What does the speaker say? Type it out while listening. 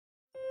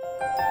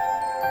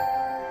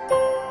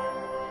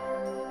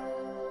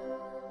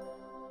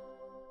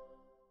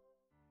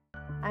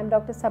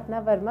Dr. Sapna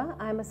Verma.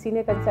 I am a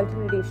senior consultant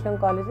radiation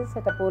oncologist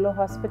at Apollo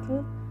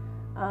Hospital.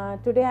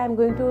 Today I am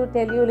going to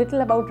tell you a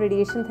little about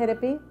radiation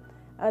therapy.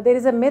 There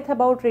is a myth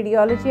about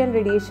radiology and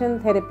radiation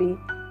therapy.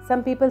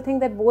 Some people think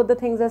that both the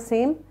things are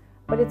same,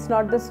 but it's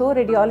not so.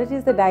 Radiology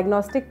is the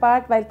diagnostic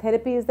part while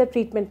therapy is the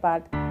treatment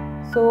part.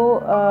 So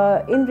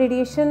in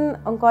radiation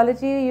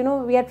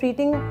oncology, we are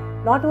treating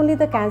not only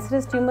the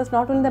cancerous tumors,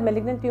 not only the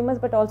malignant tumors,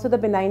 but also the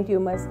benign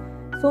tumors.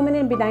 So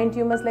many benign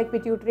tumors like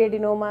pituitary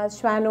adenomas,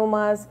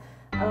 schwannomas,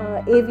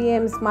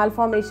 AVMs,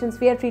 malformations,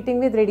 we are treating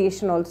with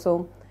radiation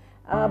also.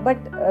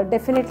 But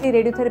definitely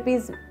radiotherapy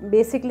is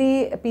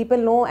basically, people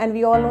know and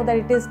we all know that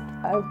it is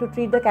to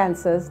treat the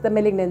cancers, the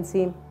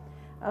malignancy.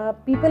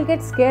 People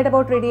get scared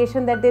about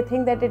radiation, that they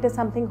think that it is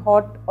something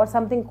hot or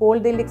something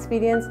cold they'll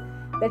experience.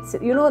 That's,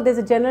 there's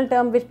a general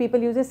term which people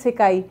use is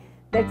sikai,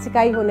 that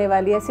sikai hone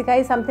wali hai.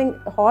 Sikai is something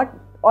hot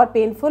or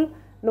painful.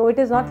 No, it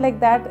is not like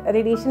that.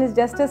 Radiation is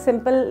just as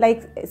simple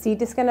like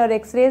CT scan or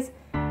X-rays.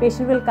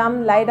 Patient will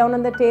come, lie down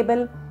on the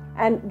table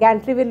and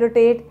gantry will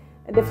rotate,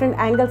 different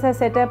angles are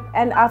set up,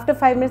 and after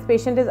 5 minutes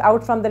patient is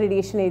out from the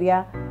radiation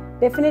area.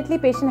 Definitely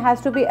patient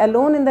has to be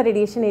alone in the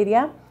radiation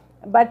area,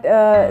 but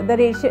the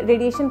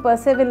radiation per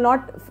se will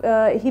not,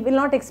 he will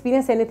not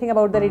experience anything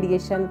about the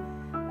radiation.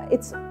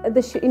 It's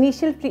the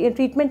initial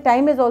treatment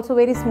time is also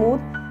very smooth.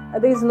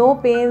 There is no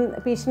pain.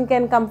 Patient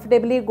can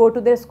comfortably go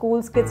to their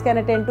schools. Kids can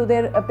attend to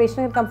their patient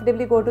can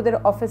comfortably go to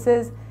their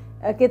offices.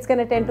 Kids can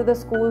attend to the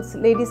schools.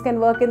 Ladies can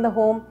work in the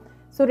home.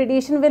 So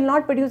radiation will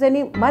not produce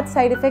any much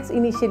side effects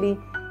initially,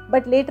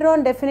 but later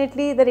on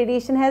definitely the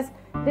radiation has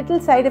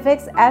little side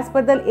effects as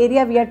per the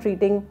area we are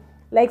treating.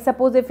 Like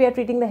suppose if we are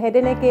treating the head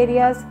and neck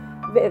areas,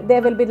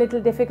 there will be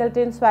little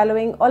difficulty in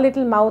swallowing or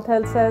little mouth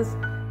ulcers.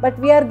 But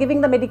we are giving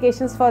the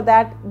medications for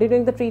that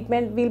during the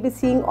treatment. We will be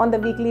seeing on the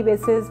weekly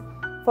basis.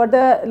 For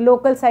the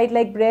local site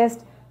like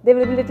breast, there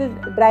will be little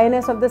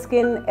dryness of the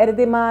skin,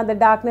 erythema, the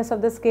darkness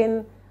of the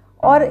skin,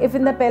 or if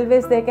in the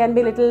pelvis there can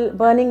be little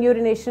burning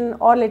urination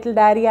or little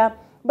diarrhea.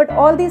 But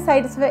all these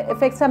side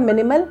effects are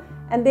minimal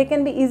and they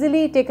can be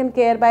easily taken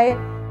care by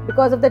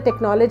because of the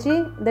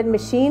technology, that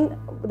machine,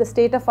 the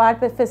state-of-art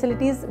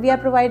facilities we are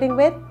providing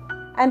with,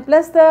 and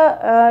plus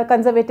the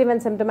conservative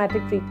and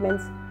symptomatic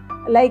treatments.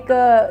 Like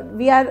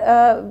we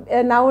are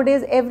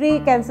nowadays every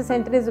cancer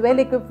center is well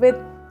equipped with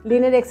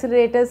linear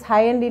accelerators,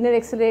 high-end linear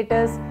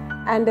accelerators,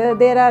 and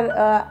there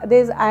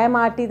is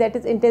IMRT, that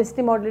is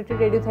intensity modulated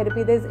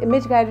radiotherapy. There is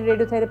image guided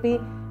radiotherapy,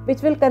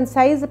 which will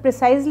concise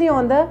precisely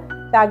on the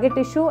target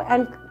tissue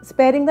and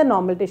sparing the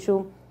normal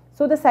tissue.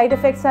 So the side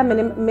effects are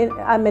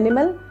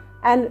minimal,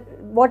 and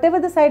whatever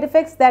the side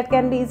effects, that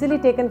can be easily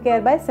taken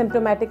care by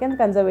symptomatic and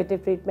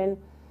conservative treatment.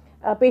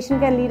 A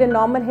patient can lead a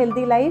normal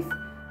healthy life.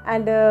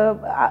 And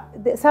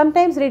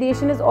sometimes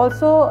radiation is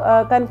also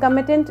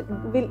concomitant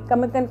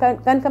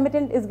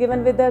is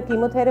given with the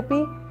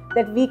chemotherapy,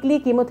 that weekly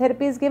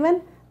chemotherapy is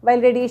given, while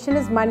radiation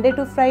is Monday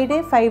to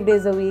Friday, 5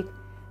 days a week.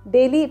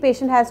 Daily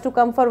patient has to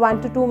come for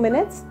 1 to 2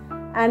 minutes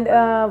and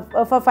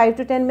for 5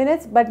 to 10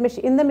 minutes, but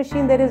in the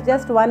machine there is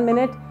just 1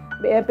 minute,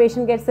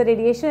 patient gets the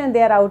radiation and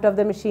they are out of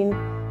the machine.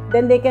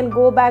 Then they can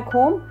go back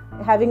home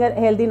having a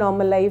healthy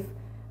normal life.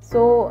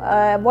 So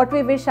what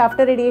we wish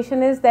after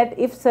radiation is that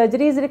if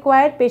surgery is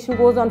required, patient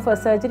goes on for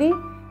surgery,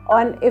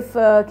 and if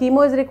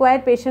chemo is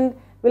required, patient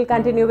will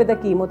continue with the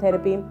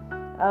chemotherapy.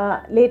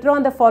 Later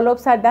on the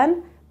follow-ups are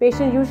done.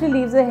 Patient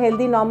usually lives a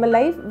healthy normal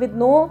life with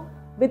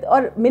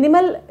or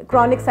minimal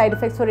chronic side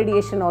effects for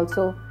radiation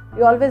also.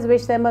 We always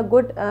wish them a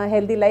good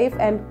healthy life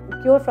and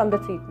cure from the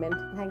treatment.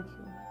 Thank you.